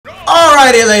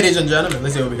Alrighty, ladies and gentlemen,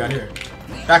 let's see what we got here.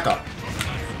 Back up.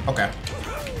 Okay.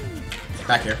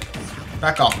 Back here.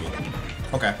 Back off me.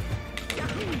 Okay.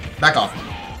 Back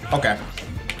off. Okay.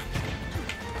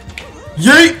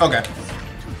 Yeet! Okay.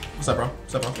 What's up, bro?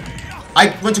 What's up, bro?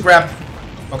 I went to grab.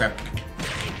 Okay.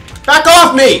 Back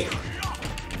off me!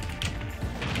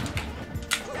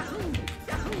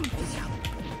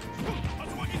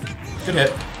 Good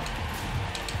hit.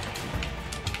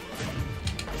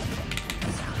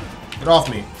 Get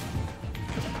off me.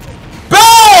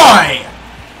 Boy!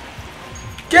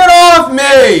 Get off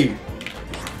me!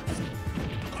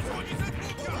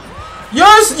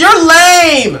 You're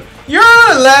lame!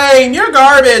 You're lame! You're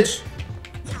garbage!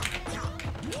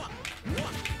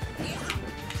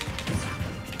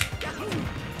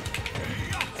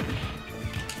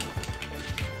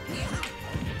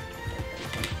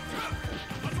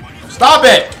 Stop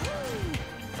it!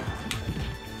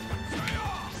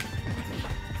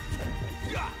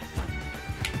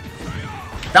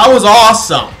 That was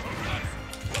awesome.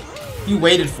 You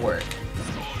waited for it.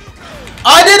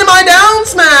 I did my down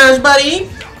smash, buddy.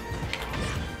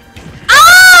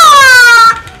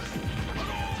 Ah!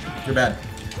 You're bad.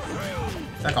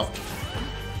 Back off.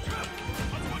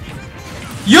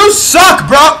 You suck,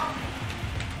 bro.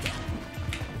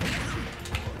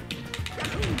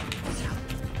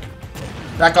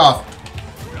 Back off.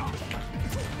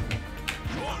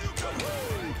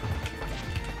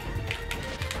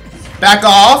 Back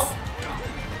off.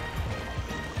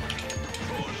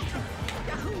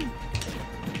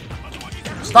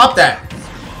 Stop that.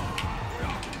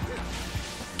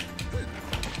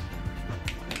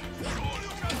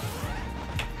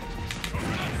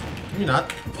 You're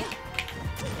not.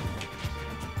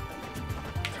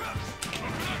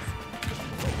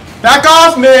 Back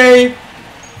off me.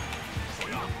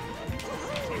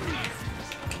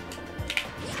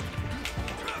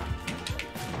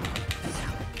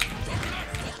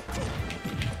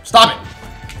 Stop it!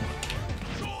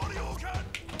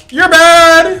 You're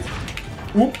bad!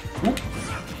 Whoop, whoop.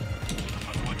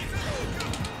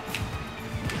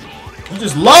 You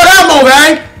just load out, Move!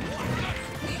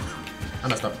 I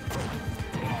messed up.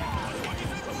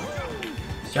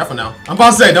 Careful now. I'm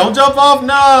about to say, don't jump off,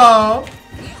 no!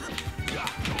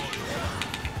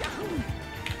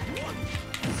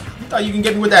 You thought you can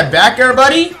get me with that back air,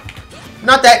 buddy?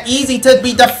 Not that easy to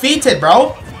be defeated,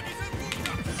 bro.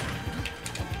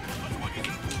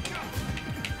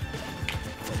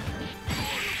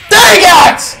 Dang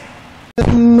it!